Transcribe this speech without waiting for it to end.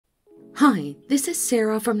Hi, this is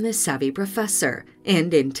Sarah from The Savvy Professor,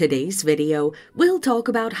 and in today's video, we'll talk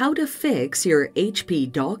about how to fix your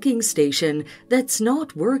HP docking station that's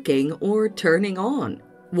not working or turning on.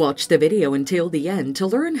 Watch the video until the end to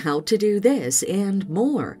learn how to do this and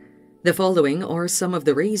more. The following are some of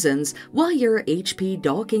the reasons why your HP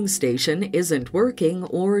docking station isn't working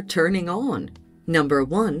or turning on. Number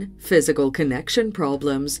 1. Physical connection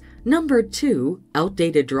problems. Number 2.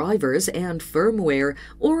 Outdated drivers and firmware.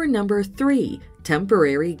 Or number 3.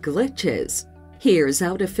 Temporary glitches. Here's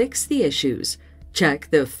how to fix the issues. Check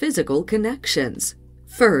the physical connections.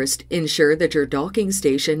 First, ensure that your docking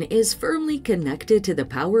station is firmly connected to the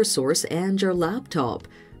power source and your laptop.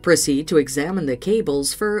 Proceed to examine the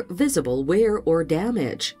cables for visible wear or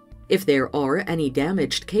damage. If there are any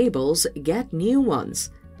damaged cables, get new ones.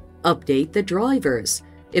 Update the drivers.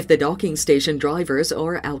 If the docking station drivers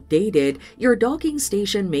are outdated, your docking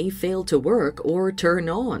station may fail to work or turn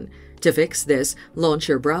on. To fix this, launch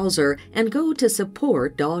your browser and go to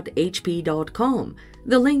support.hp.com.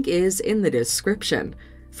 The link is in the description.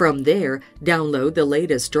 From there, download the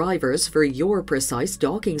latest drivers for your precise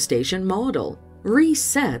docking station model.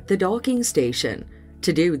 Reset the docking station.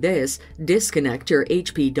 To do this, disconnect your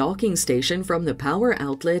HP docking station from the power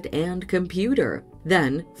outlet and computer.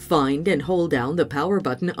 Then, find and hold down the power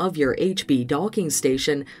button of your HP docking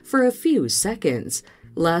station for a few seconds.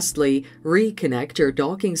 Lastly, reconnect your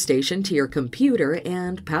docking station to your computer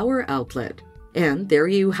and power outlet. And there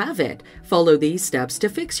you have it. Follow these steps to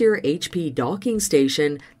fix your HP docking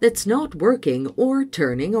station that's not working or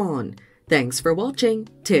turning on. Thanks for watching.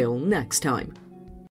 Till next time.